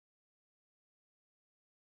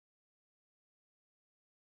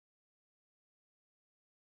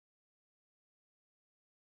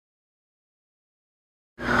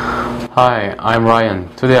Hi, I'm Ryan.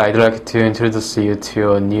 Today I'd like to introduce you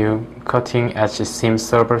to a new cutting-edge SIM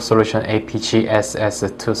server solution,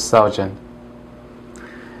 AP-GSS2000.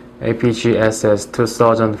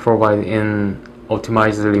 AP-GSS2000 provides an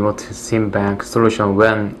optimized remote SIM bank solution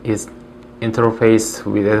when it's interfaced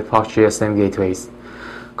with AddPac GSM gateways.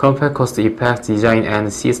 Compact, cost-effective design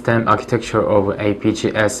and system architecture of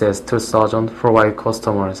AP-GSS2000 provide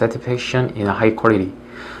customer satisfaction in high quality,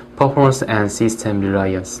 performance, and system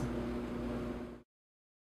reliance.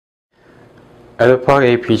 AddPac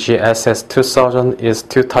AP-GSS2000 is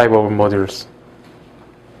two types of modules.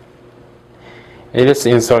 It is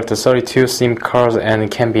insert 32 SIM cards and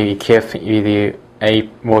can be equipped with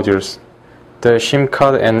 8 modules. The SIM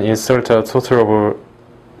card and insert a total of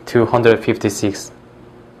 256.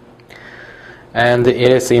 And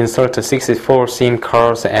it is insert 64 SIM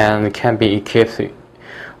cards and can be equipped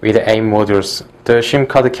with 8 modules. The SIM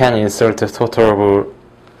card can insert a total of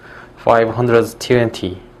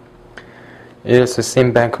 520. It is a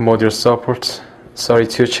SIM bank module supports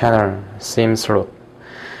 32-channel SIM slot.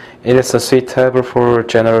 It is suitable for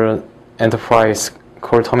general enterprise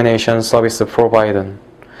call termination service provider,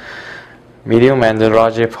 medium and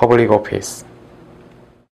large public office.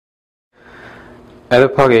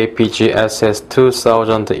 AddPac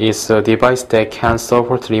AP-GSS2000 is a device that can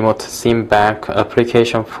support remote SIM bank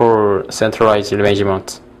application for centralized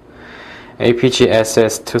management.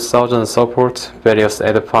 AP-GSS2000 supports various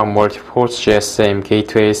AddPac multi-port GSM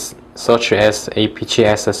gateways such as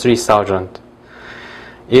AP-GSS3000.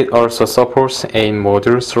 It also supports a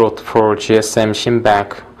module slot for GSM SIM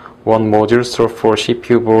bank, 1 module slot for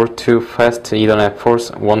CPU board, 2 fast Ethernet ports,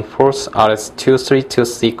 1 port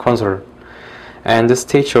RS-232C console, and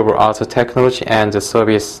state-of-the-art technology and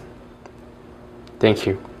service. Thank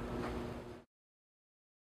you.